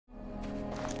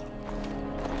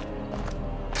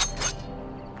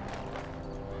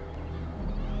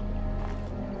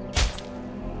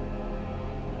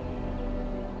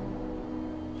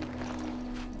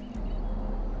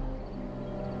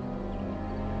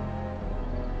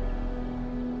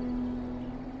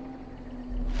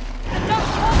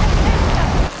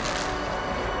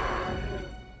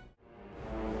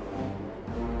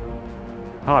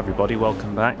Hi everybody,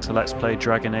 welcome back to Let's Play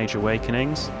Dragon Age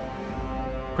Awakenings.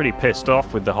 Pretty pissed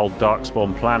off with the whole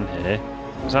Darkspawn plan here.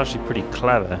 It's actually pretty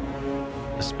clever.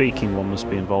 The speaking one must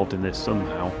be involved in this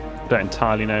somehow. Don't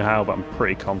entirely know how, but I'm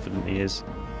pretty confident he is.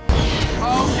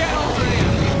 Oh, get over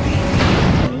here!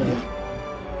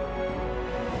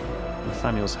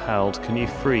 Nathaniel's held. Can you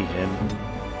free him?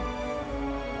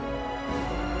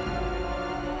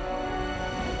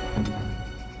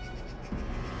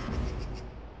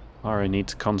 I need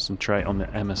to concentrate on the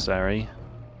emissary.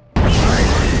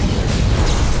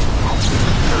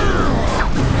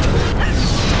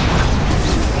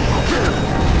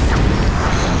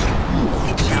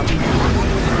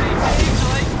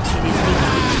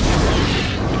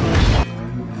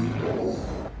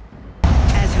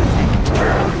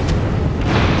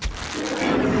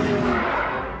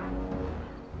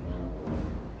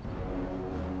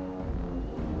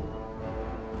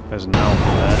 There's an alpha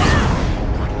there.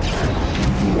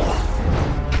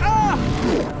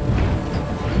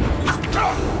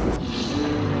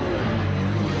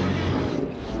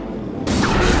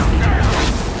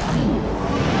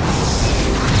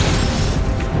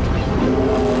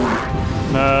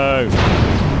 No!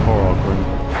 Poor Ogren.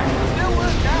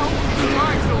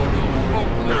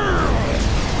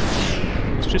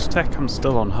 It's just tech I'm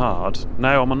still on hard.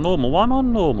 No, I'm on normal. Why am I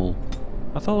on normal?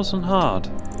 I thought I was on hard.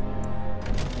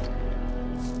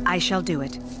 I shall do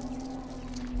it.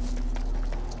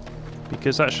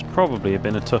 Because that should probably have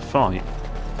been a tough fight.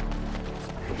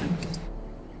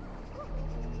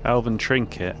 Elven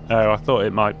trinket. Oh, I thought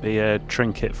it might be a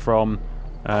trinket from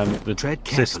the Tread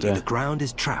carefully, sister. the ground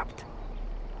is trapped.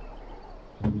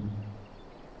 I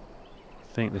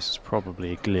think this is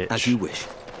probably a glitch. As you wish.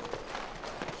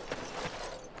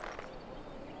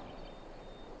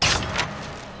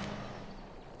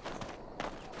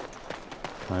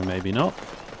 No, maybe not.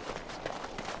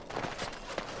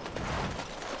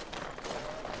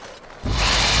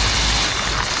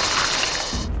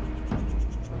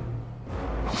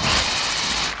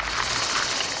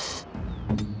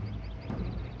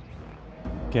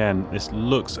 Again, this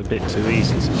looks a bit too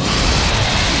easy to me.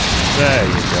 There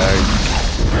you go.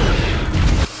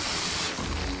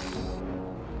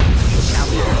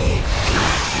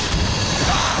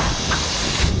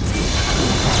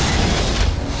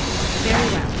 Very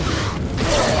well.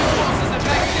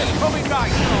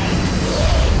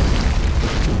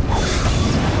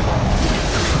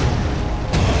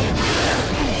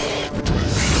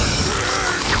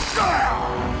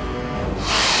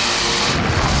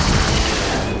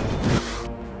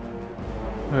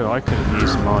 Oh, I could have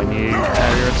used my new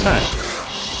area attack.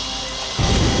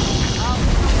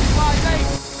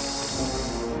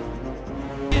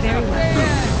 Very well.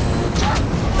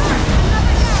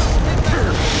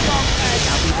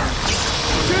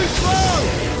 Too slow!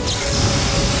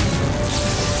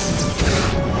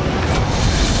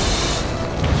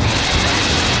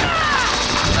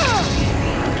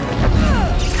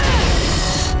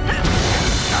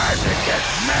 Time to get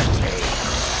messy.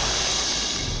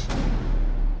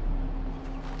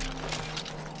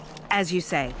 As you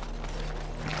say.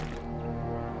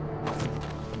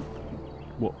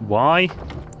 Why?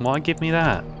 Why give me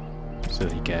that?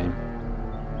 Silly game.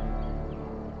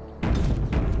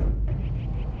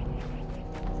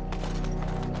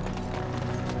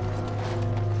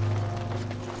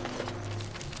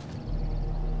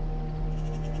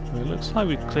 Well, it looks like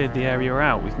we've cleared the area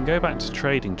out. We can go back to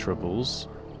trading troubles.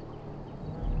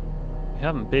 We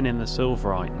haven't been in the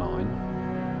Silverite mine.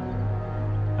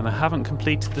 And I haven't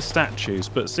completed the statues,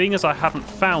 but seeing as I haven't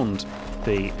found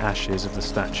the ashes of the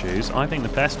statues, I think the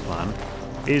best plan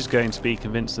is going to be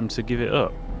convince them to give it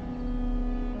up.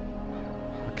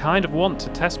 I kind of want to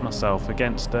test myself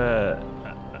against Tevinter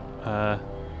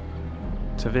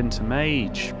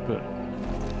Mage, but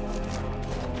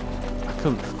I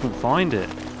couldn't find it.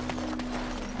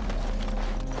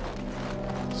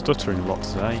 Stuttering a lot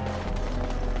today.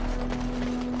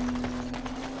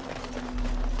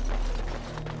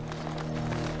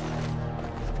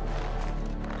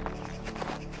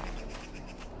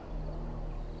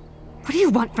 What do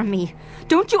you want from me?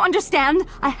 Don't you understand?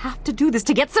 I have to do this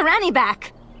to get Serani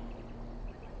back.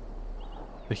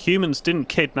 The humans didn't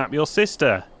kidnap your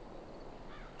sister.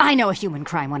 I know a human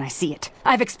crime when I see it.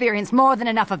 I've experienced more than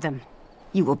enough of them.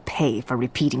 You will pay for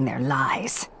repeating their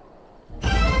lies.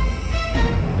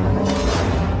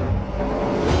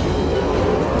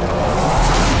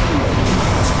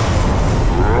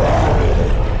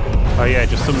 Oh yeah,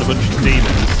 just summoned a bunch of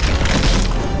demons.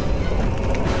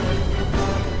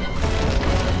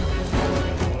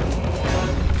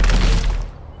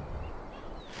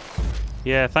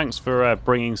 Yeah, thanks for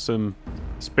bringing some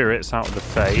Spirits out of the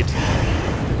Fade.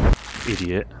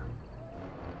 Idiot.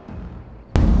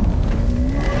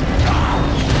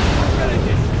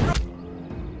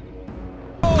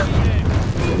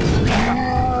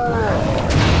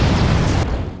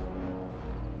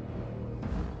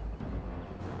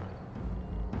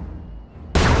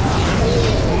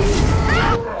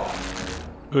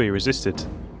 Oh, he resisted.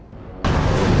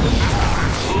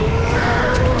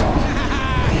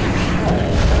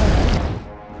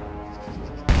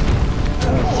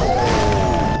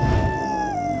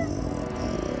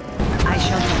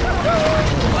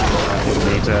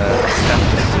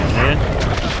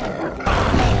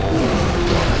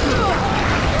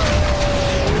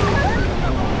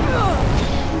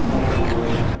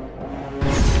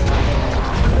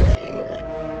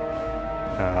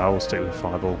 I'll stick with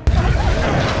Fireball.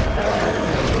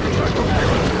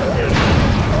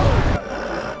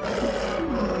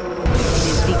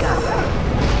 Speak up.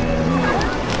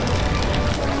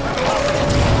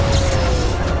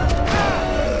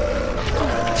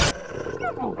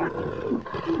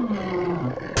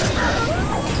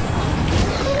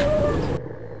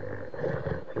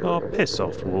 Oh, piss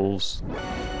off, wolves.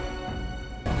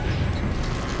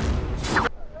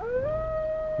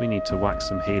 We need to whack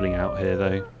some healing out here,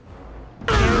 though.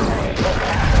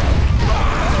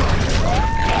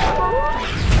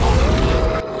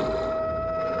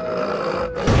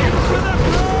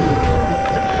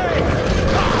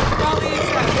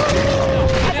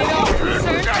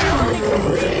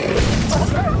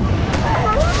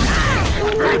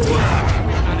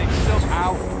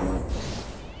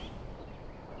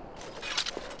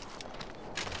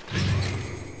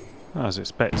 I was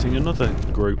expecting another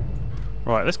group.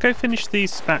 Right, let's go finish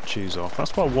these statues off.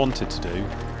 That's what I wanted to do.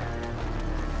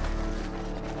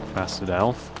 Bastard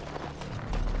elf.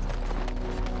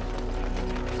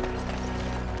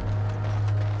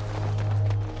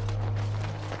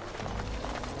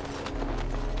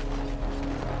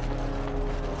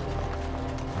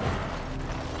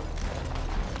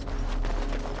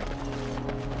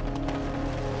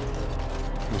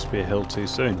 Must be a hill too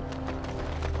soon.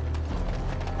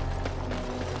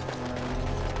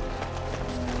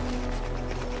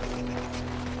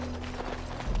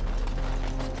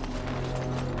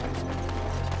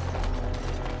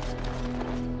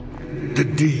 The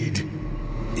deed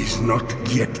is not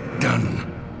yet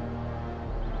done.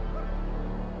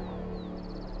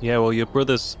 Yeah, well, your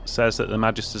brother says that the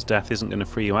Magister's death isn't going to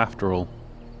free you after all.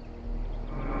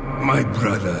 My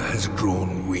brother has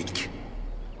grown weak.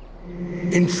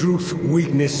 In truth,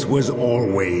 weakness was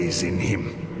always in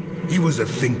him. He was a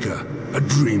thinker, a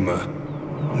dreamer,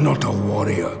 not a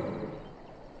warrior.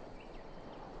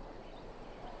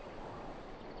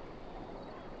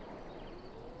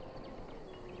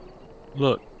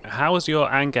 Look, how has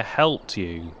your anger helped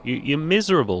you? You're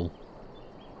miserable.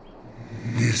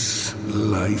 This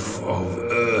life of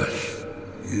Earth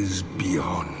is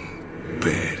beyond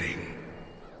bearing.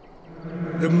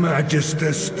 The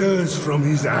Magister stirs from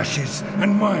his ashes,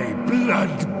 and my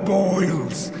blood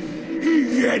boils.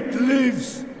 He yet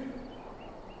lives.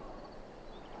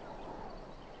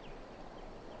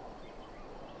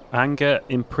 Anger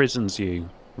imprisons you.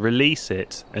 Release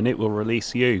it, and it will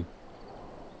release you.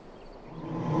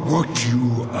 What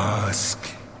you ask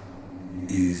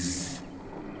is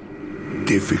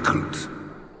difficult.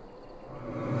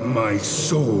 My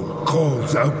soul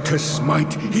calls out to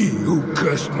smite he who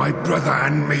cursed my brother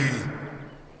and me.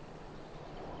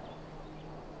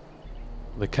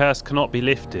 The curse cannot be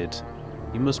lifted.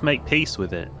 You must make peace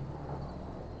with it.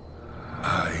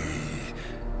 I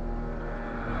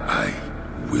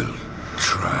will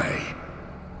try.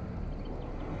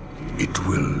 It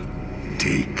will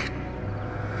take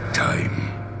time.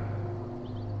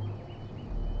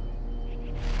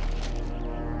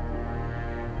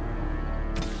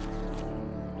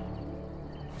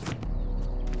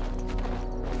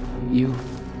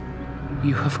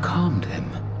 You have calmed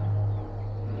him.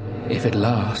 If it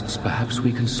lasts, perhaps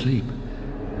we can sleep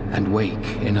and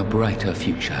wake in a brighter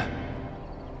future.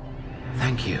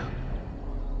 Thank you.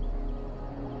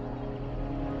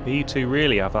 You two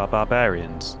really have our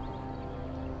barbarians.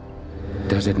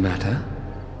 Does it matter?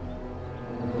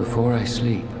 Before I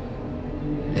sleep,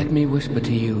 let me whisper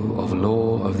to you of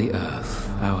Law of the Earth,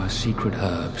 our secret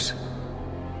herbs.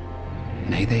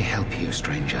 May they help you,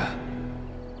 stranger.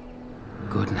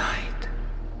 Good night.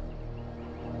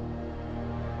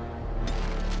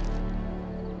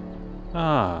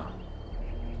 Ah.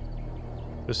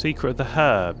 The secret of the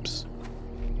herbs.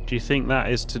 Do you think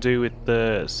that is to do with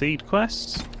the seed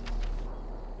quests?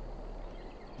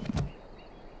 It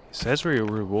says we were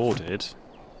rewarded.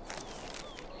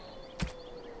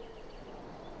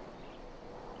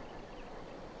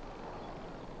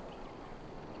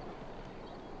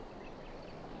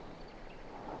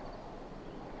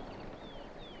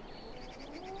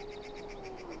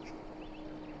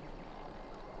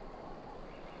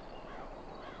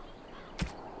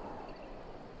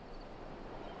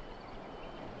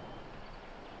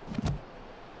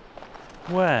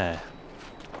 Where?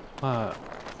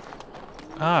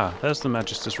 There's the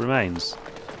Magister's remains.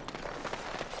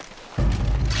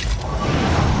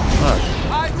 Oh.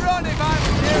 I'd run if I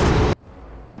was you!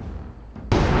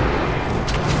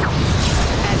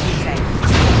 As you say.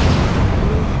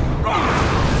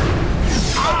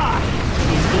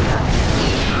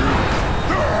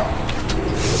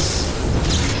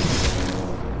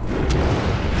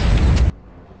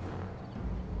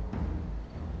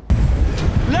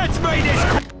 Let's make this!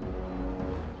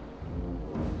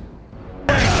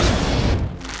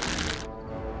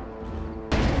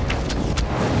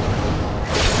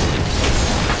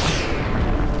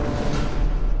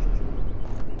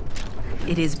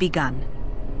 It is begun.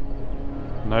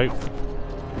 Nope.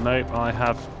 Nope, I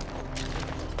have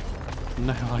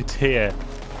no idea.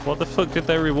 What the fuck did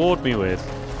they reward me with?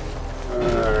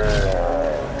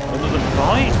 Another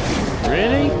fight?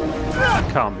 Really?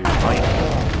 That can't be right.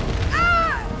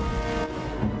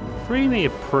 Free me, a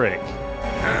prick.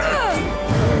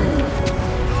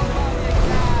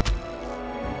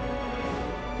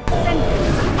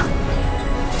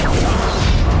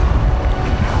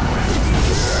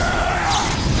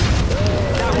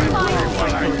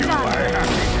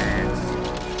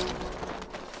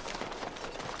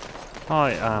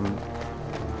 I am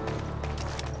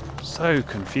so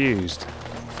confused.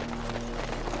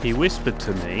 He whispered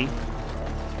to me,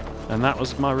 and that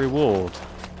was my reward.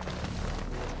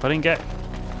 I didn't get...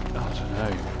 I don't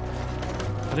know.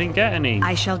 I didn't get any...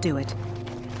 I shall do it.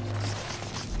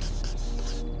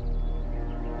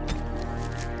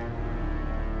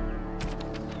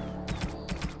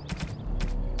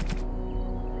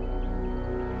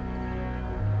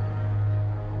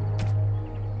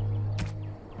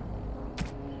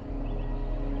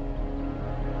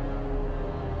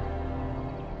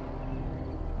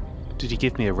 Did he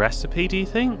give me a recipe, do you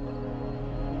think?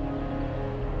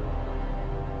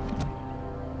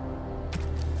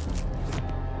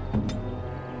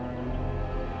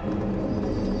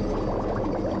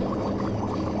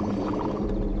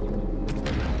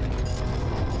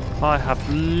 I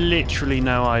have literally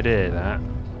no idea that.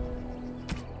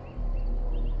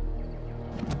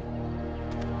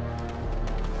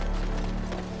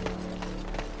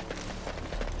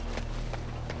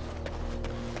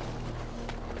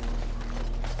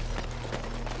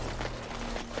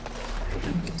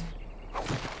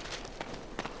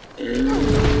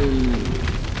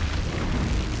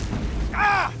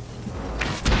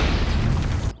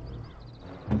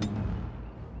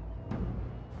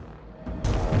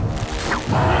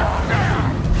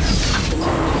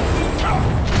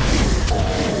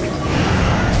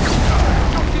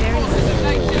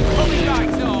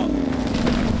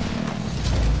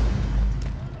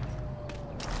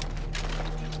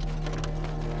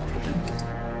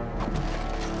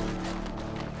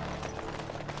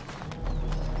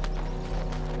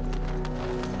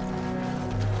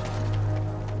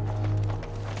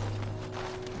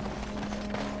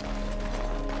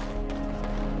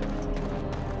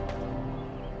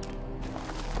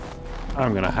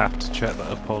 I'm going to have to check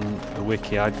that up on the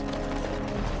wiki.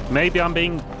 Maybe I'm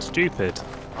being stupid.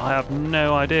 I have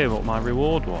no idea what my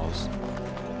reward was.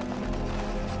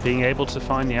 Being able to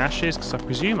find the ashes, because I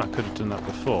presume I could have done that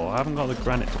before. I haven't got the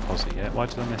granite deposit yet. Why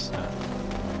did I miss that?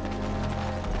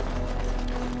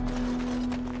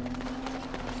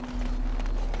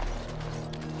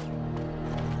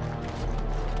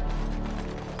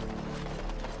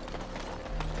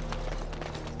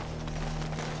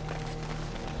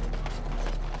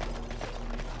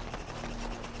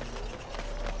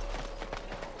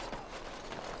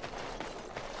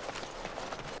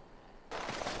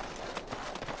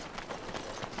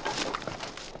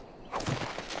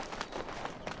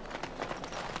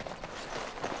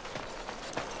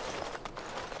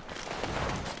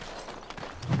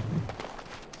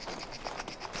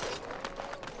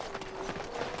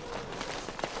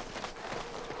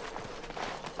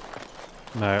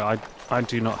 No, I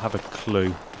do not have a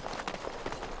clue.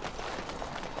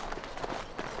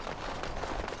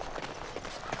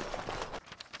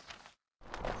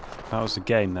 That was the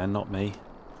game then, not me.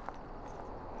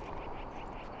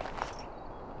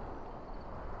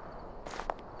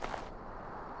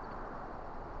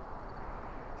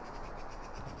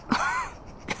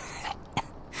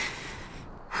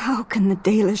 How can the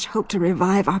Dalish hope to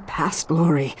revive our past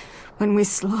glory when we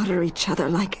slaughter each other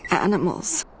like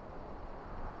animals?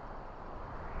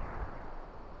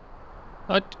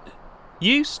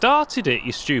 You started it,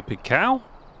 you stupid cow.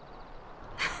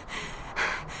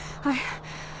 I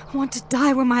want to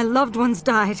die where my loved ones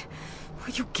died.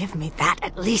 Will you give me that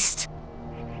at least?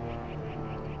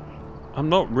 I'm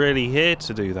not really here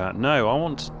to do that. No, I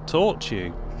want to talk to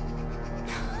you.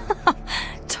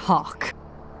 Talk.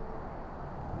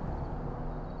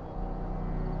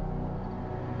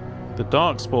 The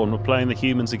Darkspawn were playing the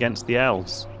humans against the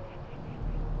elves.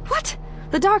 What?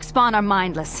 The Darkspawn are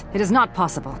mindless. It is not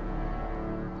possible.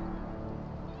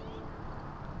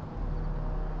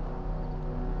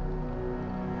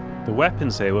 The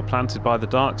weapons here were planted by the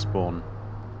Darkspawn.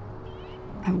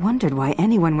 I wondered why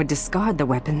anyone would discard the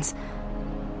weapons.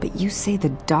 But you say the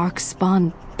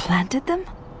Darkspawn planted them?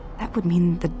 That would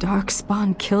mean the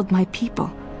Darkspawn killed my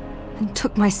people and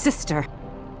took my sister.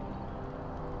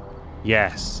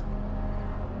 Yes.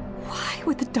 Why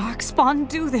would the Darkspawn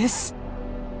do this?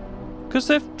 Because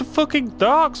they're the fucking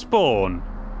Darkspawn.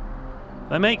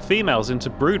 They make females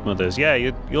into broodmothers. Yeah,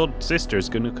 your sister is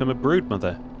going to become a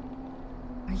broodmother.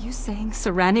 Are you saying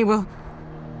Serani will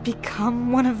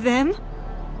become one of them?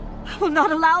 I will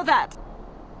not allow that.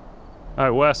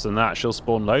 Oh, worse than that, she'll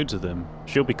spawn loads of them.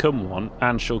 She'll become one,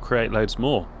 and she'll create loads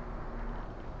more.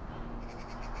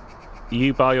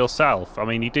 You by yourself? I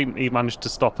mean, you didn't even manage to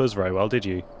stop us very well, did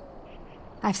you?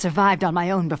 I've survived on my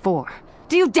own before.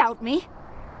 Do you doubt me?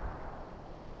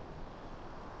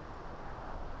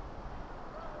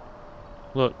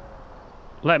 Look,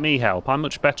 let me help. I'm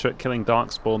much better at killing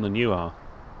Darkspawn than you are.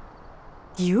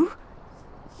 You?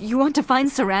 You want to find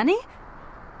Serani?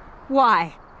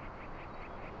 Why?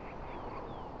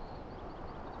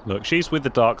 Look, she's with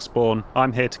the Darkspawn.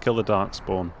 I'm here to kill the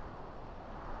Darkspawn.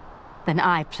 Then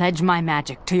I pledge my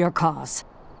magic to your cause.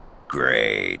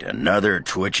 Great, another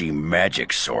twitchy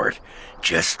magic sort.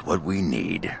 Just what we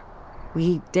need.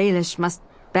 We Dalish must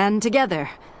band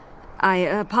together. I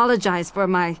apologize for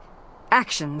my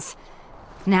actions.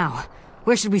 Now,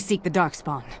 where should we seek the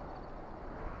Darkspawn?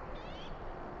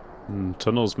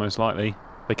 Tunnels, most likely.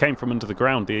 They came from under the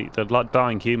ground. The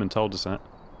dying human told us that.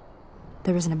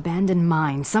 There is an abandoned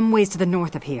mine some ways to the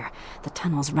north of here. The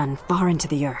tunnels run far into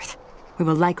the earth. We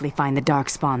will likely find the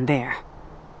Darkspawn there.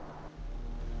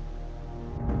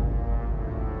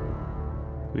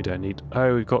 We don't need...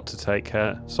 Oh, we've got to take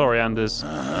her. Sorry, Anders.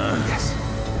 Yes.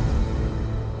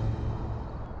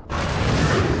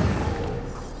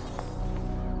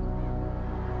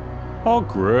 Oh,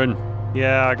 Grun.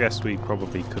 Yeah, I guess we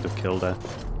probably could have killed her.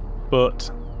 But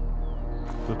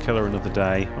we'll kill her another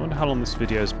day. I wonder how long this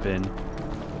video's been.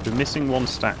 We're missing one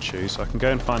statue, so I can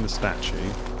go and find the statue.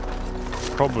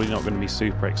 Probably not going to be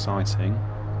super exciting.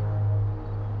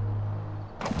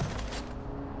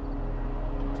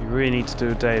 We really need to do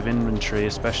a day of inventory,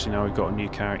 especially now we've got a new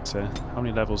character. How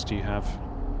many levels do you have?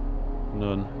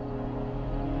 None.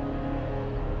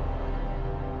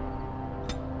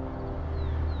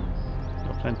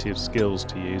 Got plenty of skills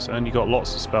to use. Only got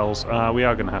lots of spells. We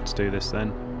are going to have to do this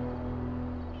then.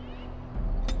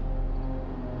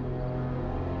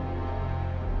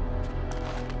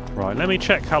 Right, let me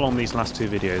check how long these last two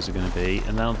videos are going to be,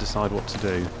 and then I'll decide what to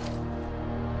do.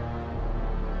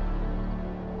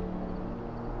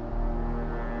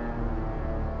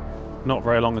 Not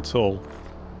very long at all.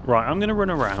 Right, I'm going to run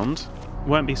around.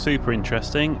 Won't be super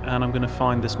interesting, and I'm going to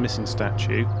find this missing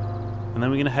statue. And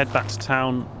then we're going to head back to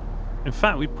town. In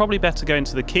fact, we'd probably better go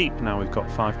into the keep now we've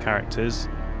got 5 characters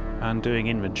and doing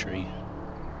inventory.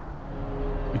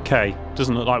 Okay,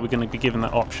 doesn't look like we're going to be given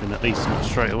that option, at least not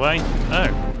straight away.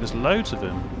 Oh, there's loads of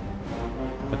them.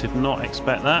 I did not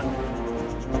expect that.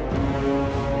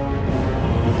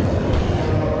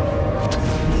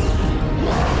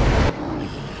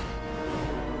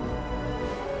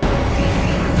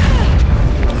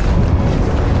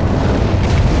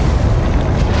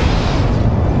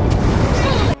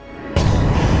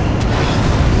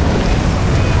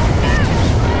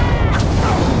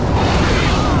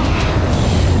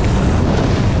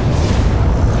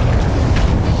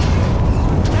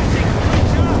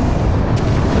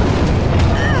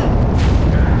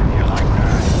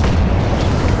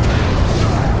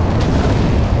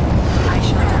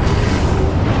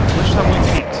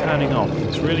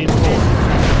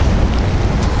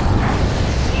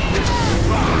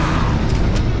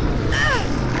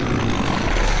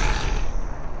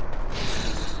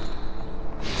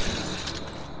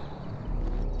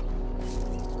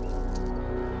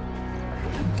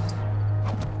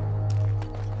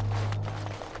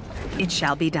 It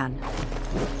shall be done.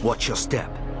 Watch your step.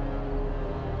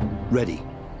 Ready.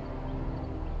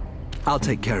 I'll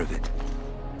take care of it.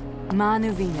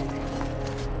 Manu Vinen.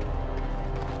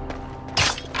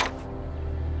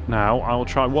 Now, I will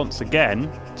try once again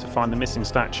to find the missing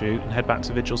statue and head back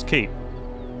to Vigil's Keep.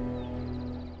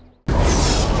 I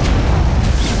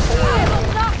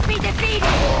will not be defeated!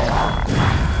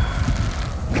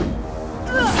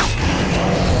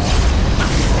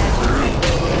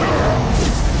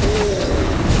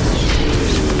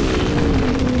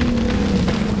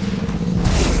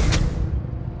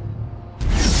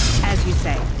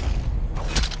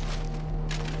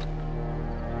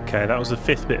 Okay, that was the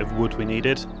 5th bit of wood we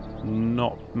needed.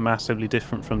 Not massively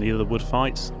different from the other wood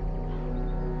fights.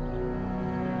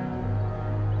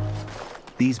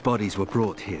 These bodies were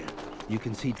brought here. You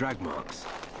can see drag marks.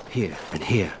 Here and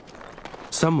here.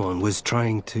 Someone was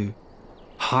trying to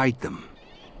hide them.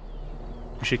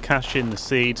 We should cash in the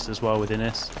seeds as well within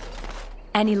this.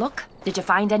 Any luck? Did you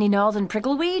find any northern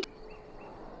prickleweed?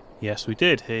 Yes, we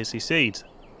did. Here's your seeds.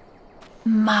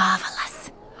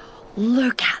 Marvellous.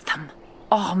 Look at them.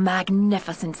 Oh,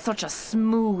 magnificent. Such a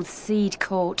smooth seed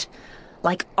coat.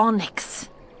 Like onyx.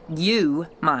 You,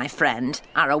 my friend,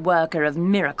 are a worker of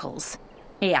miracles.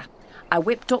 Here, I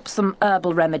whipped up some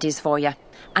herbal remedies for you,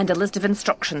 and a list of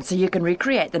instructions so you can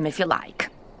recreate them if you like.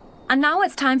 And now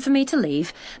it's time for me to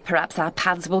leave. Perhaps our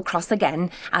paths will cross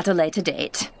again at a later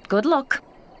date. Good luck.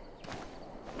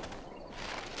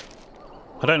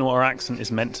 I don't know what our accent is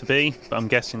meant to be, but I'm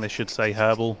guessing they should say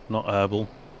herbal, not herbal.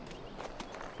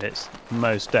 It's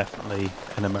most definitely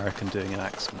an American doing an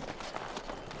accent.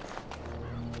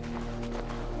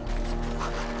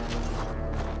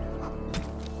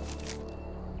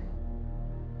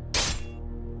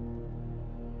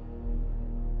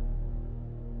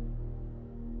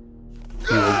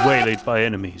 You are waylaid by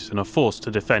enemies and are forced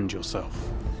to defend yourself.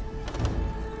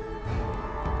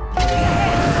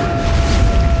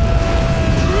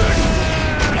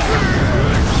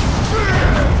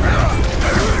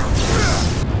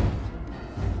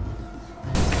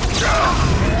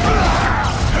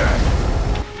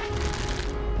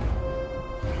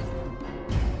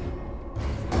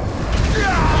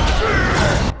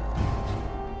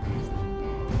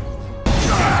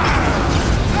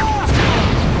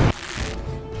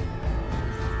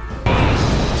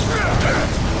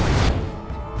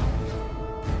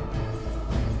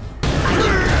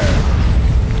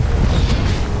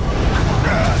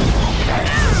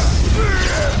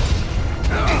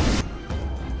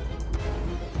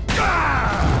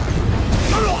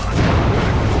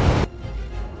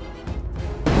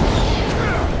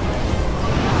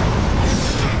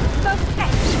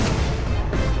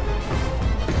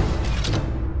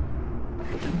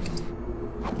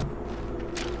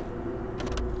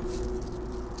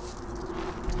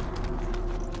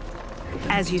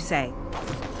 As you say.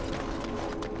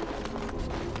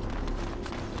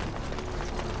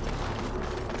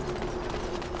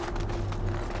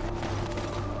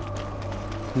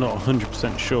 Not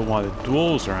 100% sure why the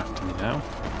dwarves are after me now.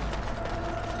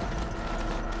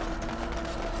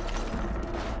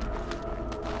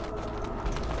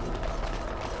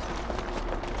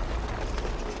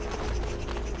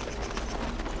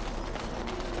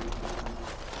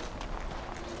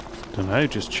 Don't know,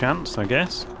 just chance, I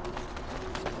guess.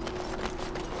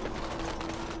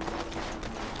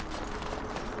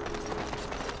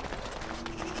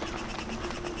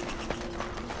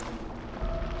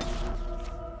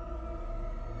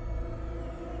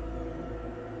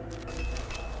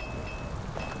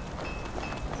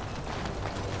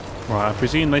 Right, I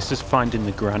presume this is finding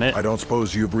the granite. I don't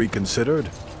suppose you've reconsidered?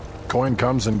 Coin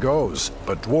comes and goes,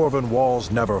 but dwarven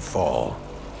walls never fall.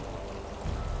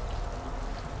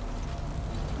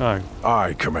 Oh.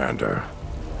 Aye, Commander.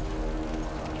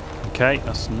 Okay,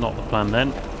 that's not the plan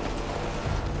then.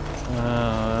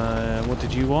 What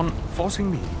did you want? Forcing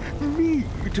me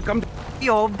to come to...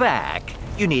 You're back.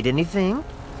 You need anything?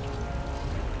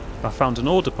 I found an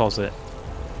ore deposit.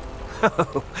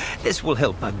 Oh, this will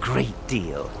help a great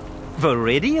deal.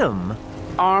 Viridium.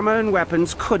 Armor and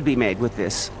weapons could be made with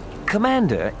this.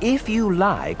 Commander, if you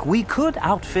like, we could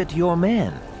outfit your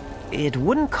men. It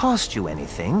wouldn't cost you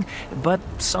anything, but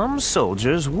some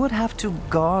soldiers would have to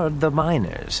guard the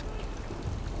miners.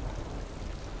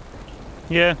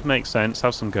 Yeah, makes sense.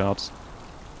 Have some guards.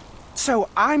 So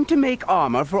I'm to make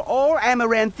armor for all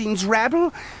Amaranthine's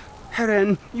rabble?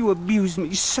 Heren, you abuse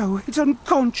me so, it's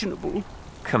unconscionable.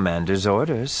 Commander's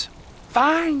orders.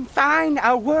 Fine,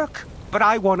 I'll work. But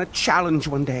I want a challenge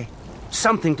one day.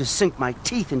 Something to sink my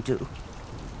teeth into.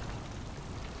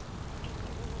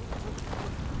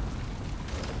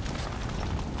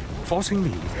 Forcing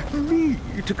me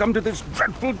to come to this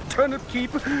dreadful turnip keep.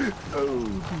 Oh,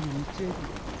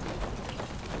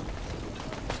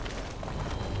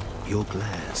 Your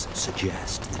glares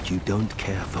suggest that you don't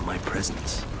care for my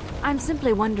presence. I'm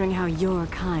simply wondering how your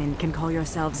kind can call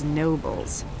yourselves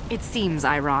nobles. It seems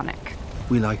ironic.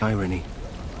 We like irony,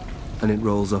 and it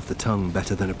rolls off the tongue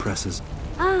better than oppressors.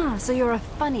 Ah, so you're a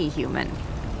funny human.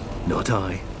 Not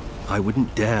I. I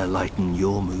wouldn't dare lighten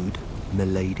your mood,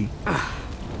 milady.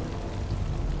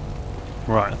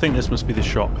 Right, I think this must be the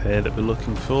shop here that we're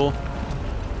looking for.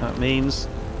 That means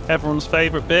everyone's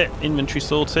favourite bit, inventory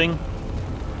sorting.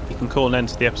 You can call an end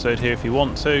to the episode here if you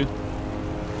want to.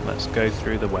 Let's go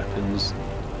through the weapons.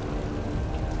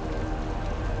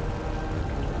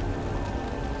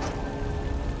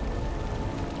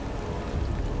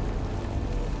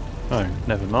 Oh,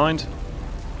 never mind.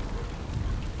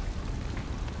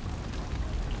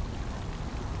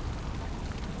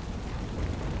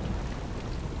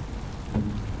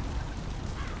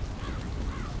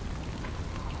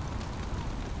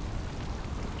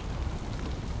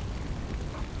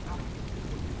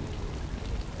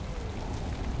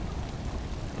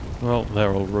 Well,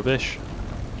 they're all rubbish.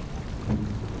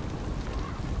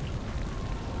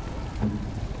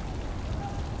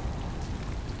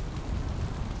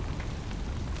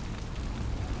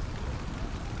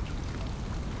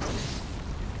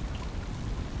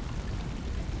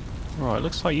 Right,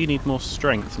 looks like you need more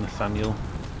strength, Nathaniel.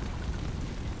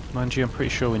 Mind you, I'm pretty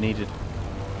sure we needed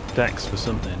dex for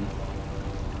something.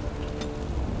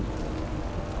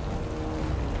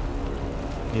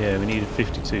 Yeah, we needed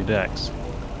 52 dex.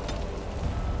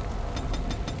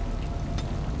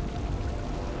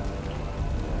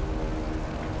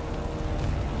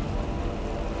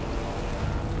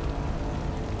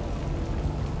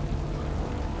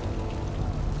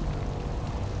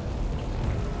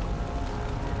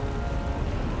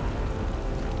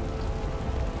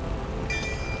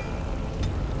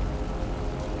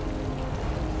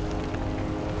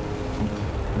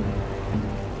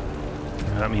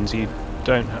 That means you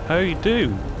don't... Oh, you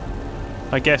do!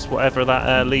 I guess whatever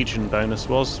that Legion bonus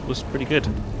was pretty good.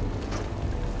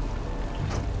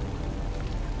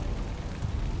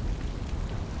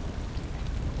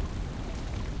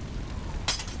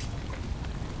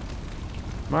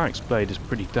 Marik's blade is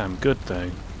pretty damn good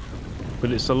though.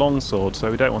 But it's a longsword,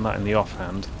 so we don't want that in the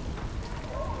offhand.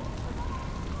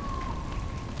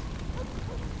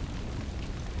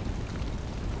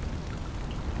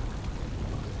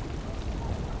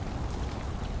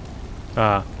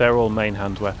 Ah, they're all main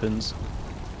hand weapons.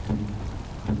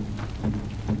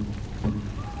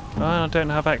 Oh, I don't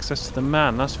have access to the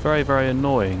man. That's very, very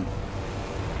annoying.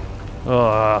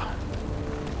 Ah.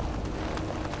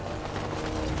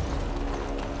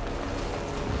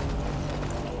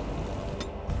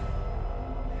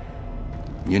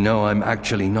 You know, I'm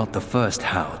actually not the first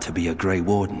Howe to be a Grey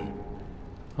Warden.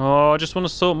 Oh, I just want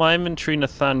to sort my inventory,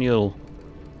 Nathaniel.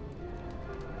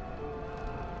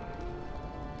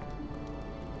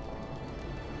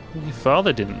 Your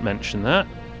father didn't mention that.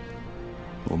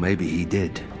 Or maybe he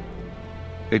did.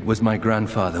 It was my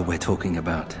grandfather we're talking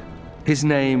about. His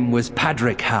name was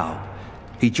Padric Howe.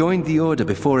 He joined the Order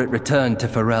before it returned to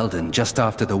Ferelden just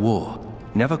after the war.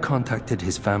 Never contacted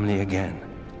his family again.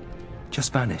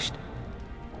 Just vanished.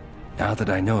 Now that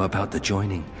I know about the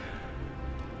joining,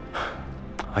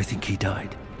 I think he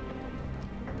died.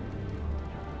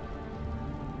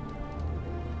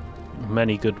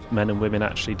 Many good men and women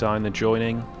actually die in the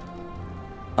joining.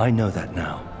 I know that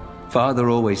now. Father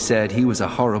always said he was a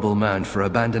horrible man for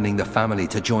abandoning the family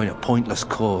to join a pointless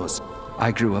cause.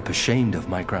 I grew up ashamed of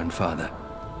my grandfather.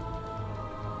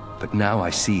 But now I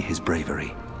see his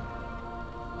bravery.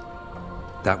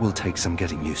 That will take some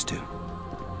getting used to.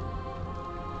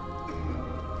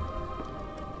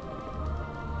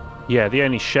 Yeah, the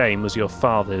only shame was your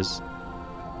father's.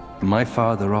 My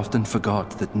father often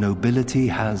forgot that nobility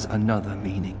has another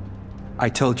meaning. I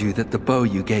told you that the bow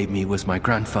you gave me was my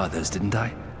grandfather's, didn't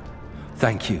I?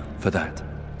 Thank you for that.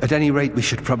 At any rate, we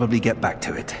should probably get back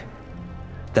to it.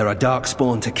 There are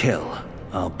darkspawn to kill,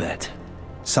 I'll bet.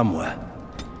 Somewhere.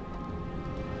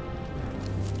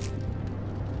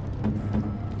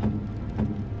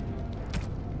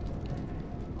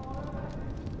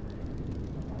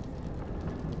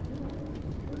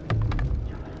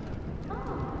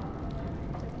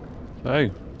 Oh,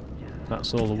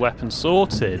 that's all the weapons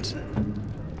sorted.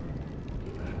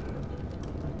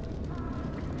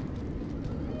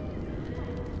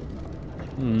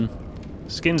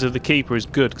 Skins of the Keeper is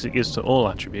good because it gives to all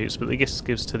attributes, but this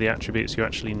gives to the attributes you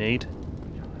actually need.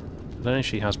 I don't know if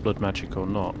she has blood magic or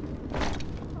not.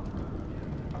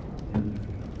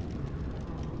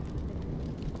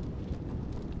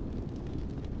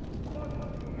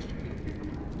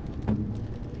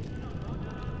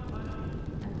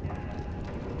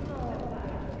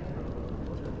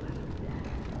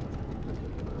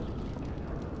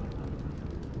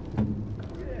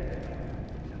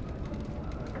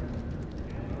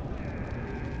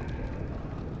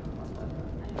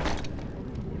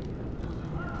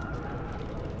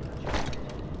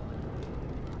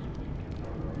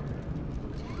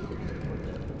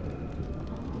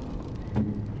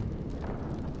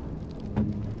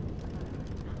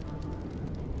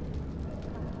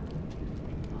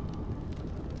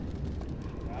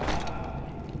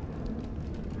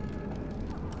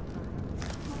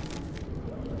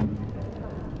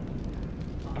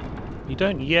 You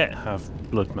don't yet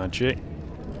have blood magic.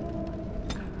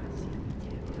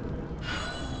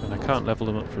 And I can't level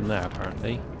them up from there,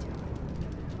 apparently.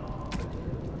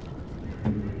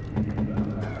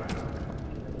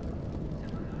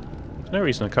 There's no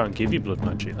reason I can't give you blood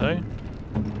magic, though.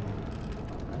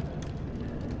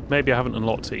 Maybe I haven't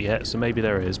unlocked it yet, so maybe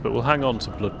there is, but we'll hang on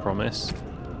to Blood Promise.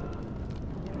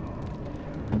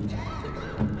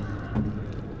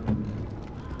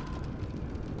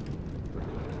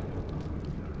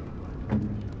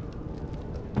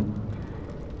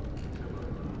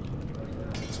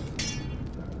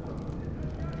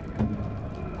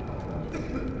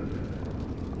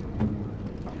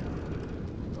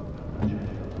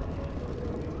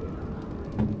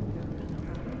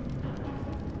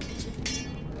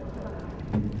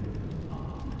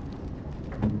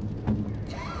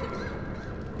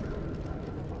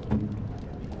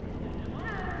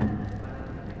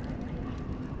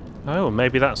 Oh,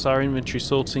 maybe that's our inventory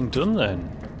sorting done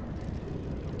then.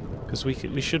 Because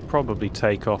we should probably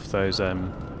take off those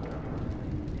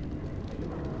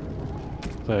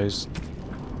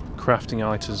crafting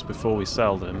items before we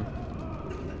sell them.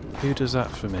 Who does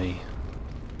that for me?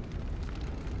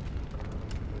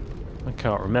 I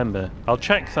can't remember. I'll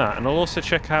check that, and I'll also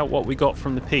check out what we got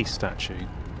from the Peace statue.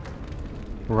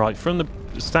 Right, from the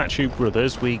Statue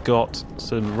Brothers we got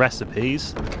some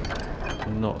recipes.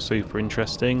 Not super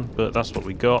interesting, but that's what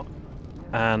we got.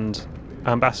 And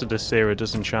Ambassador Sira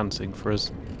does enchanting for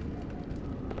us.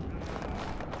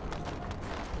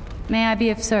 May I be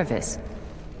of service?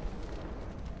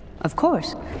 Of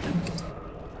course.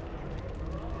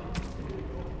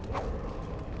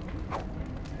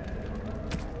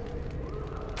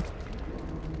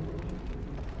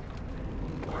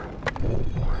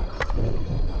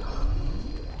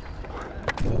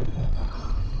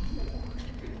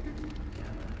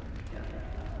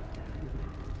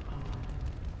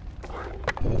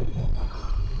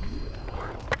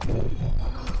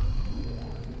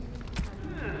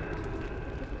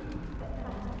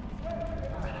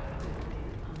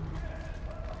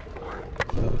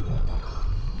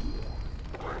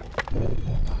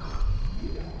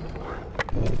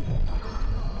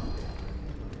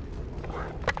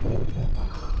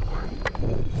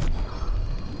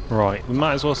 Right, we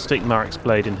might as well stick Marek's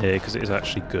blade in here because it is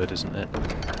actually good, isn't it?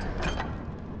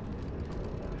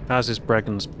 As is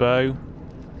Bregan's bow.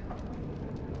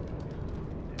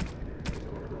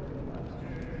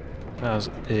 As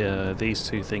these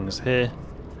two things here.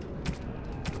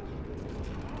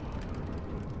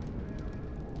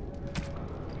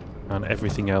 And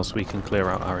everything else we can clear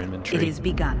out our inventory. It is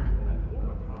begun.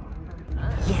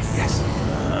 Yes. Yes.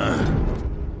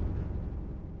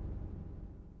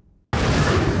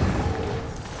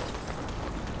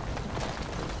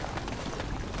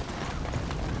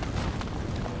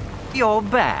 You're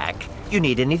back. You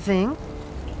need anything?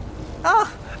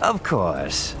 Oh, of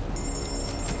course.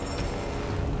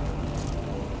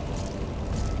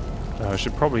 I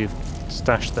should probably have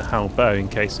stashed the Howe bow in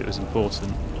case it was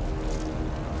important.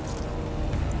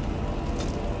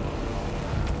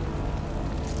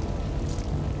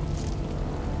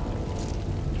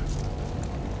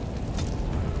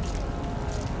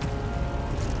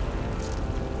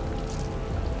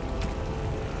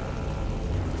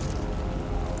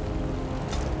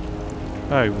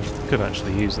 Oh, we could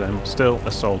actually use them. Still,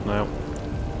 they're sold now.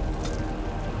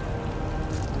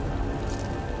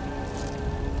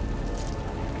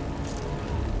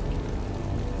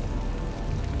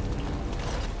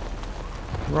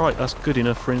 Right, that's good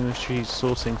enough for inventory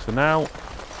sorting for now.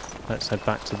 Let's head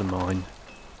back to the mine.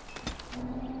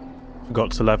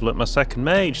 Forgot to level up my second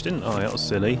mage, didn't I? That was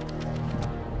silly.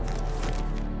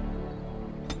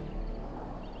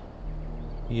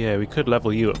 Yeah, we could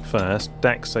level you up first.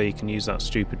 Dex, so you can use that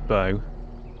stupid bow.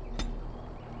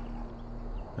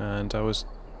 And I was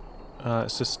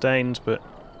sustained, but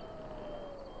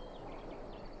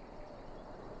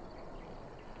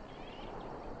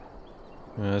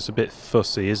it's a bit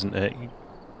fussy, isn't it?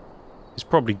 It's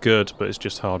probably good, but it's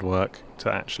just hard work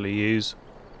to actually use.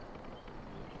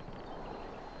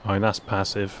 I mean, that's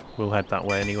passive. We'll head that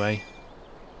way anyway.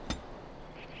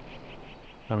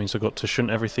 That means I've got to shunt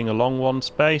everything along one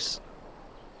space.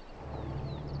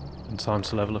 And time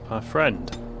to level up our friend.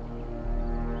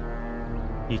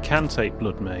 You can take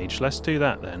Blood Mage. Let's do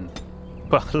that then.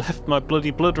 But I left my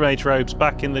bloody Blood Rage robes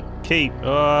back in the keep.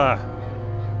 Ah.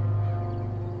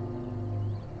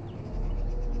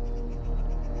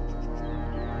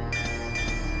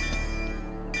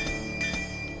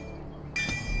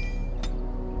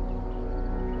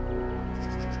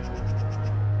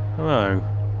 Hello.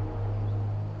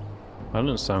 That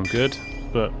doesn't sound good,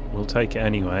 but we'll take it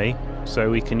anyway. So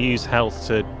we can use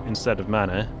health instead of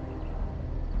mana.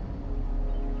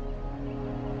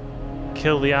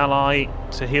 Kill the ally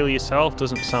to heal yourself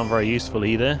doesn't sound very useful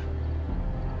either.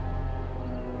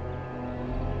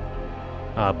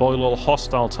 Boil all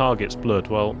hostile targets' blood.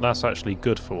 Well, that's actually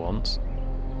good for once.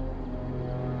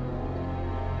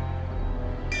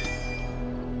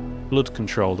 Blood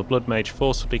control. The blood mage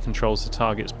forcibly controls the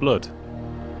target's blood,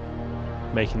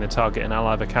 making the target an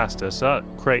ally of a caster. So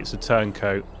that creates a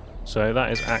turncoat. So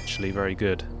that is actually very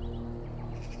good.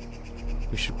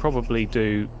 We should probably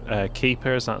do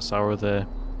Keeper, as that's our other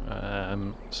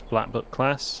Splatbook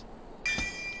class.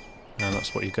 And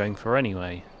that's what you're going for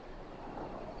anyway.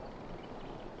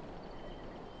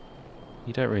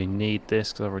 You don't really need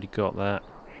this because I've already got that.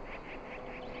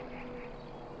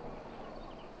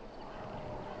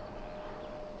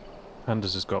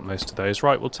 Anders has got most of those.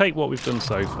 Right, we'll take what we've done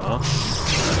so far.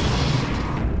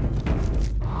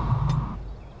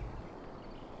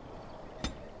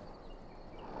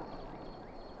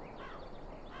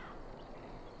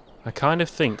 I kind of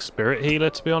think Spirit Healer,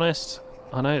 to be honest.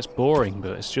 I know it's boring,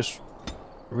 but it's just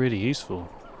really useful.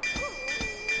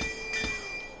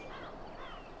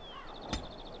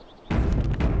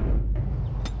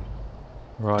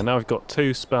 Right, now we've got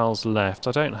 2 spells left.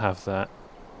 I don't have that.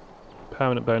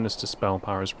 Permanent bonus to spell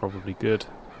power is probably good.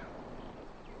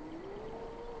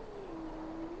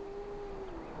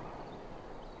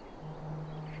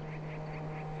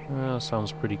 Well,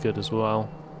 sounds pretty good as well.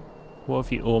 What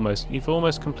have you almost... You've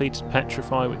almost completed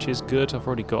Petrify, which is good. I've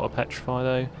already got a Petrify,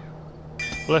 though.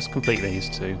 Well, let's complete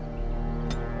these 2.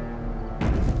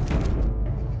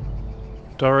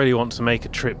 Do I really want to make a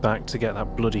trip back to get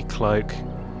that bloody cloak?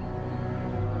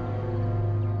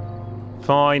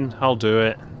 Fine, I'll do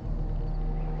it.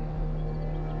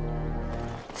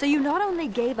 So you not only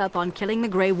gave up on killing the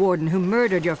Grey Warden who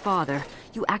murdered your father,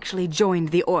 you actually joined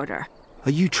the Order.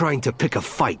 Are you trying to pick a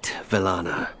fight,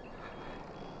 Velana?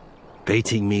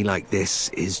 Baiting me like this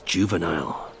is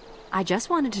juvenile. I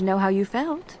just wanted to know how you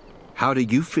felt. How do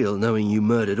you feel knowing you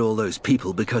murdered all those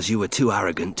people because you were too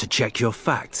arrogant to check your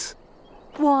facts?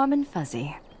 Warm and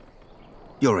fuzzy.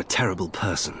 You're a terrible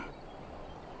person.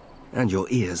 And your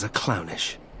ears are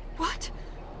clownish. What?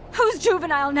 Who's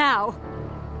juvenile now?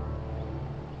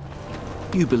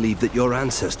 You believe that your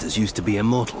ancestors used to be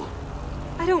immortal.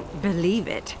 I don't believe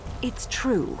it. It's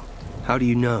true. How do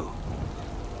you know?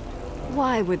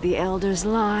 Why would the elders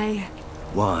lie?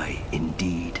 Why,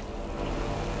 indeed.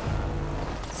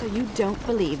 So you don't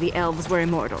believe the elves were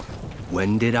immortal?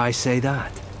 When did I say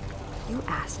that? You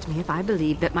asked me if I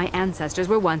believed that my ancestors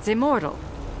were once immortal.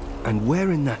 And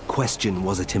where in that question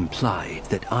was it implied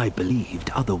that I believed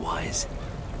otherwise?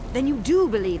 Then you do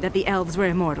believe that the elves were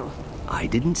immortal? I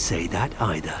didn't say that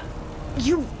either.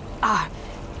 You are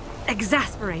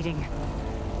exasperating.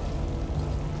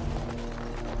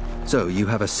 So you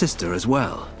have a sister as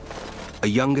well? A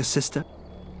younger sister?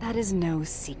 That is no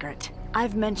secret.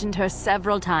 I've mentioned her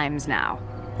several times now.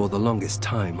 For the longest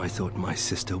time, I thought my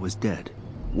sister was dead.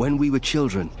 When we were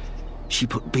children, she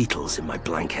put beetles in my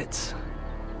blankets.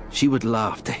 She would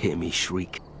laugh to hear me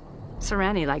shriek.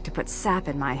 Serani liked to put sap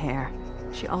in my hair.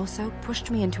 She also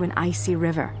pushed me into an icy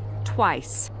river.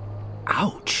 Twice.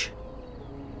 Ouch!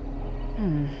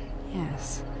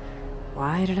 Yes.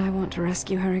 Why did I want to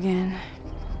rescue her again?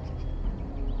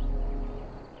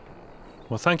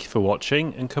 Well, thank you for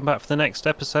watching, and come back for the next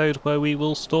episode where we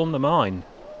will storm the mine.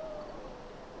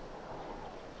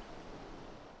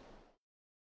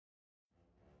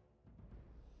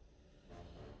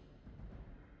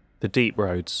 The Deep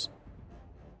Roads.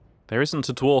 There isn't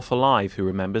a dwarf alive who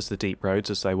remembers the Deep Roads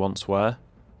as they once were.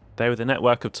 They were the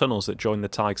network of tunnels that joined the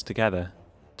Tigers together.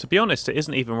 To be honest, it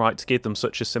isn't even right to give them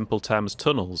such a simple term as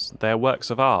tunnels. They are works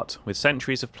of art, with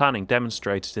centuries of planning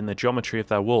demonstrated in the geometry of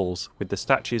their walls, with the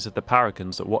statues of the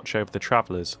paragons that watch over the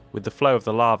travellers, with the flow of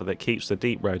the lava that keeps the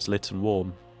Deep Roads lit and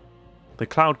warm. The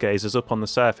cloud gazers up on the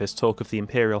surface talk of the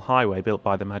Imperial Highway built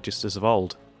by the Magisters of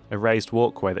old, a raised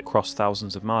walkway that crossed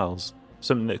thousands of miles,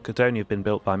 something that could only have been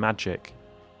built by magic.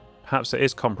 Perhaps it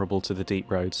is comparable to the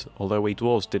Deep Roads, although we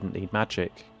dwarves didn't need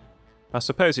magic. I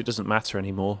suppose it doesn't matter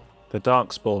anymore. The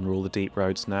Darkspawn rule the Deep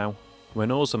Roads now. When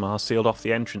Orzammar sealed off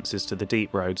the entrances to the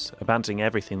Deep Roads, abandoning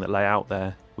everything that lay out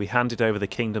there, we handed over the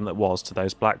kingdom that was to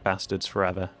those black bastards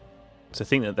forever. To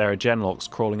think that there are genlocks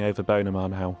crawling over Bonamar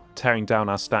now, tearing down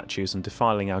our statues and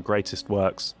defiling our greatest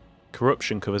works.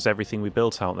 Corruption covers everything we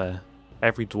built out there.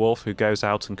 Every dwarf who goes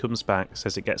out and comes back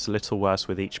says it gets a little worse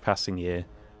with each passing year,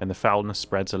 and the foulness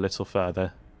spreads a little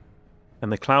further.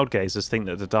 And the cloud gazers think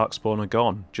that the Darkspawn are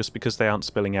gone, just because they aren't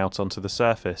spilling out onto the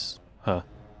surface.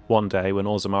 One day, when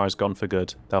Orzammar is gone for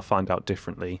good, they'll find out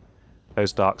differently.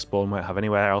 Those Darkspawn won't have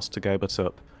anywhere else to go but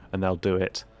up, and they'll do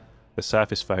it. The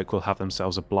surface folk will have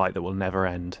themselves a blight that will never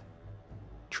end.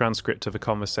 Transcript of a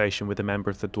conversation with a member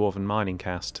of the Dwarven mining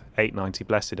caste, 890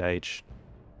 Blessed Age.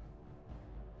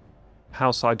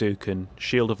 House Idukan,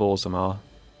 Shield of Orzammar.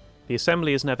 The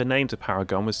Assembly has never named a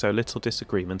paragon with so little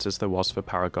disagreement as there was for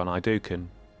Paragon Idukan.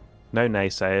 No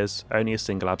naysayers, only a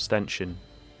single abstention.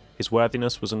 His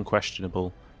worthiness was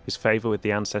unquestionable, his favour with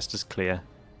the ancestors clear.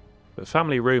 But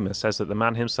family rumour says that the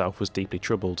man himself was deeply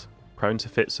troubled, prone to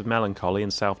fits of melancholy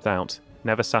and self-doubt.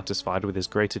 Never satisfied with his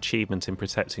great achievement in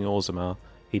protecting Orzammar,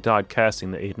 he died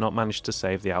cursing that he had not managed to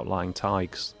save the outlying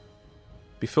Tigers.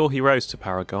 Before he rose to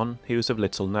Paragon, he was of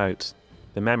little note.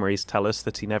 The memories tell us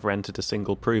that he never entered a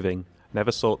single proving,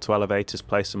 never sought to elevate his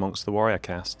place amongst the warrior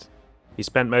caste. He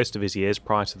spent most of his years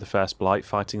prior to the First Blight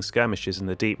fighting skirmishes in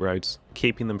the deep roads,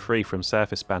 keeping them free from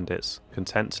surface bandits,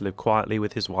 content to live quietly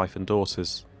with his wife and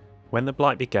daughters. When the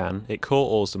Blight began, it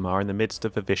caught Orzammar in the midst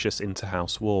of a vicious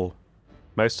inter-house war.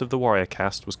 Most of the warrior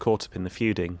caste was caught up in the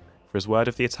feuding, for as word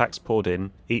of the attacks poured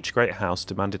in, each great house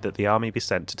demanded that the army be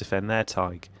sent to defend their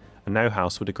Tig, and no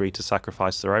house would agree to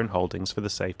sacrifice their own holdings for the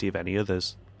safety of any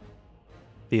others.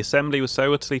 The Assembly was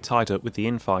so utterly tied up with the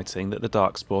infighting that the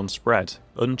Darkspawn spread,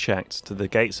 unchecked, to the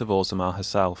gates of Orzammar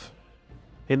herself.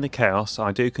 In the chaos,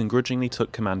 Idukan grudgingly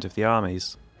took command of the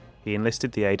armies. He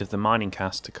enlisted the aid of the mining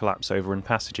caste to collapse overrun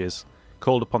passages,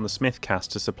 called upon the smith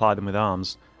caste to supply them with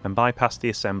arms, and bypassed the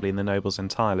Assembly and the nobles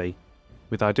entirely.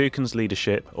 With Idukan's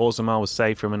leadership, Orzammar was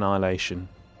saved from annihilation,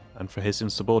 and for his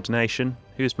insubordination,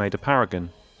 he was made a paragon.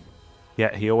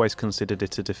 Yet he always considered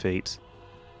it a defeat.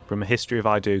 From A History of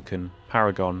Idukan,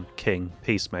 Paragon, King,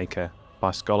 Peacemaker,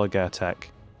 by scholar Gertek.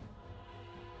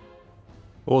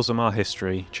 Orzammar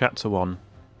History, Chapter 1.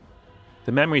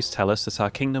 The memories tell us that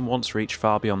our kingdom once reached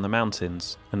far beyond the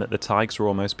mountains, and that the Tigers were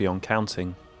almost beyond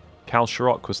counting. Kal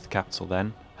Sharok was the capital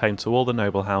then, home to all the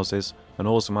noble houses, and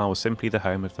Orzammar was simply the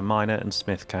home of the miner and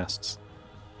smith castes.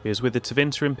 It was with the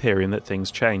Tevinter Imperium that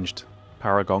things changed.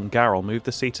 Paragon Garrel moved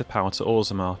the seat of power to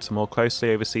Orzammar to more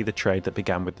closely oversee the trade that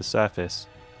began with the surface.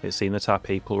 It seemed that our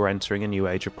people were entering a new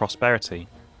age of prosperity.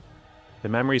 The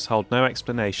memories hold no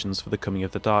explanations for the coming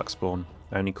of the Darkspawn,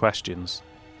 only questions.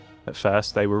 At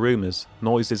first they were rumours,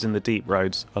 noises in the deep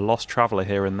roads, a lost traveller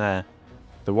here and there.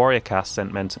 The warrior caste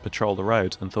sent men to patrol the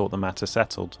road and thought the matter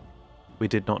settled. We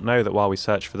did not know that while we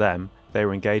searched for them, they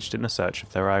were engaged in a search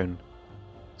of their own.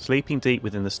 Sleeping deep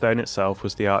within the stone itself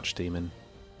was the Archdemon.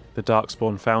 The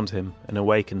Darkspawn found him and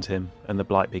awakened him, and the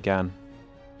Blight began.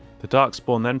 The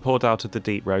Darkspawn then poured out of the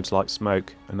deep roads like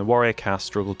smoke, and the warrior caste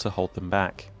struggled to hold them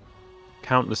back.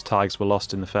 Countless Tigers were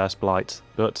lost in the First Blight,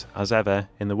 but, as ever,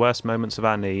 in the worst moments of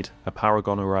our need, a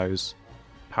paragon arose.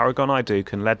 Paragon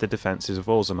Idukan led the defences of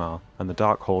Orzammar, and the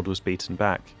Dark Horde was beaten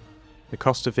back. The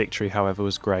cost of victory, however,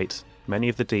 was great. Many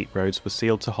of the deep roads were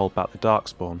sealed to hold back the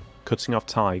Darkspawn, cutting off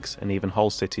Tigers and even whole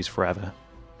cities forever.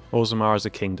 Orzammar as a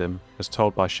kingdom, as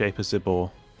told by Shaper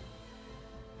Zibor.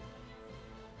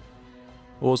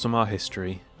 Orzammar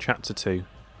History, Chapter 2.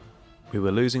 We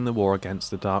were losing the war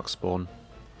against the Darkspawn.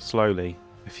 Slowly,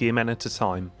 a few men at a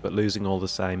time, but losing all the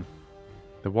same.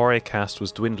 The warrior caste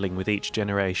was dwindling with each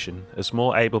generation, as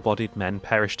more able-bodied men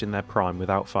perished in their prime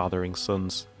without fathering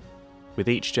sons. With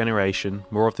each generation,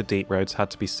 more of the deep roads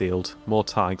had to be sealed, more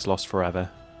Tigers lost forever.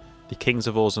 The kings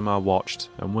of Orzammar watched,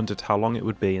 and wondered how long it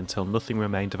would be until nothing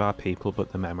remained of our people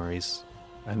but the memories.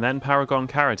 And then Paragon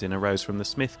Caradin arose from the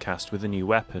smith caste with a new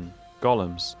weapon,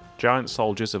 golems, giant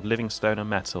soldiers of living stone and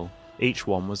metal. Each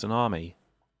one was an army.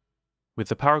 With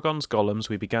the Paragon's golems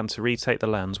we began to retake the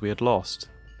lands we had lost.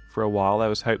 For a while there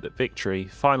was hope that victory,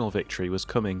 final victory, was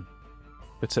coming.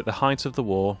 But at the height of the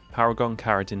war, Paragon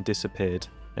Caradin disappeared,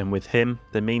 and with him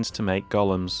the means to make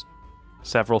golems.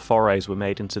 Several forays were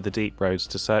made into the deep roads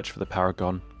to search for the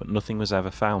Paragon, but nothing was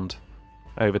ever found.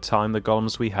 Over time the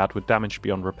golems we had were damaged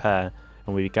beyond repair,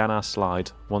 and we began our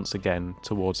slide, once again,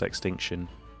 towards extinction.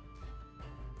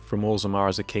 From Orzammar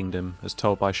as a Kingdom, as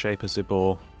told by Shaper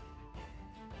Zibor.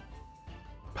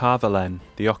 Parvalen,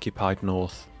 the occupied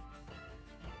north.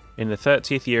 In the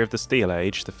 30th year of the Steel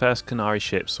Age, the first Qunari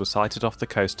ships were sighted off the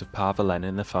coast of Parvalen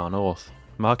in the far north,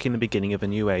 marking the beginning of a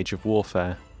new age of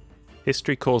warfare.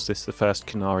 History calls this the First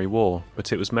Qunari War,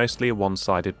 but it was mostly a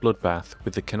one-sided bloodbath,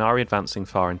 with the Qunari advancing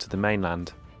far into the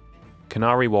mainland.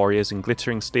 Qunari warriors in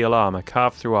glittering steel armour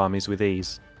carved through armies with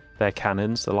ease. Their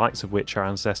cannons, the likes of which our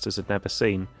ancestors had never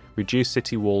seen, reduced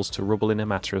city walls to rubble in a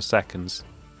matter of seconds.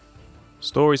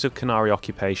 Stories of Qunari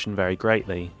occupation vary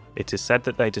greatly. It is said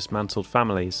that they dismantled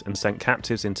families and sent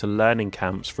captives into learning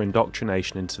camps for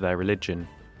indoctrination into their religion.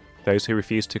 Those who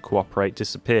refused to cooperate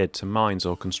disappeared to mines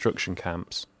or construction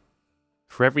camps.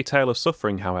 For every tale of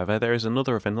suffering, however, there is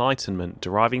another of enlightenment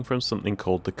deriving from something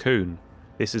called the Coon.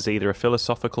 This is either a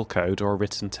philosophical code or a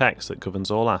written text that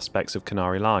governs all aspects of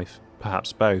Canary life,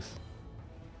 perhaps both.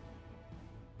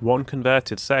 One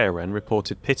converted Saoren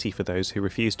reported pity for those who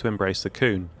refused to embrace the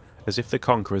Coon, as if the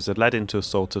conquerors had led into a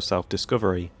sort of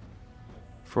self-discovery.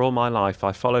 For all my life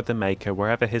I followed the Maker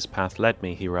wherever his path led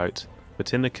me, he wrote,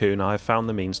 but in the Coon I have found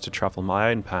the means to travel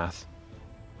my own path.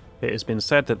 It has been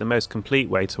said that the most complete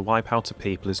way to wipe out a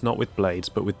people is not with blades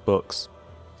but with books.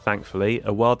 Thankfully,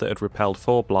 a world that had repelled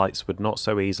 4 blights would not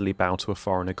so easily bow to a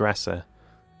foreign aggressor,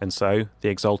 and so the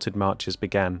exalted marches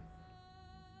began.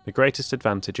 The greatest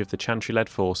advantage of the Chantry-led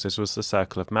forces was the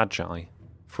Circle of Magi.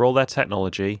 For all their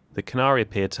technology, the Canary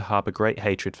appeared to harbour great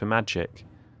hatred for magic.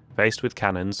 Faced with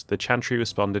cannons, the Chantry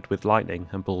responded with lightning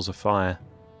and balls of fire.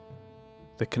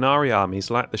 The Canary armies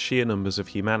lacked the sheer numbers of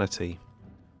humanity.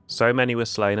 So many were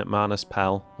slain at Marnas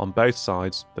Pell, on both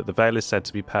sides, that the Vale is said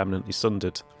to be permanently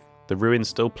sundered, the ruins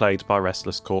still plagued by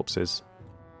restless corpses.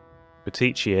 But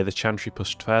each year the Chantry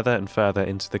pushed further and further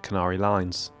into the Canary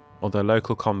lines, although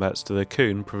local converts to the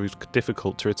Coon proved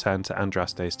difficult to return to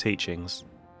Andraste's teachings.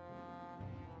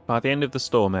 By the end of the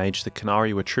Storm Age, the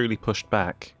Canary were truly pushed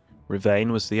back.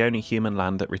 Rivain was the only human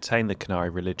land that retained the Canary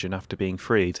religion after being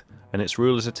freed, and its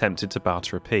rulers attempted to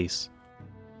barter a peace.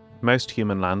 Most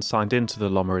human lands signed into the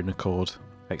Lomarin Accord,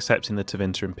 except in the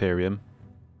Tevinter Imperium.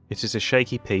 It is a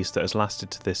shaky peace that has lasted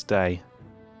to this day.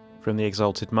 From the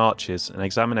Exalted Marches, an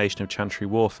examination of Chantry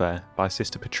warfare by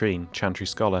Sister Petrine, Chantry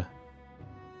scholar.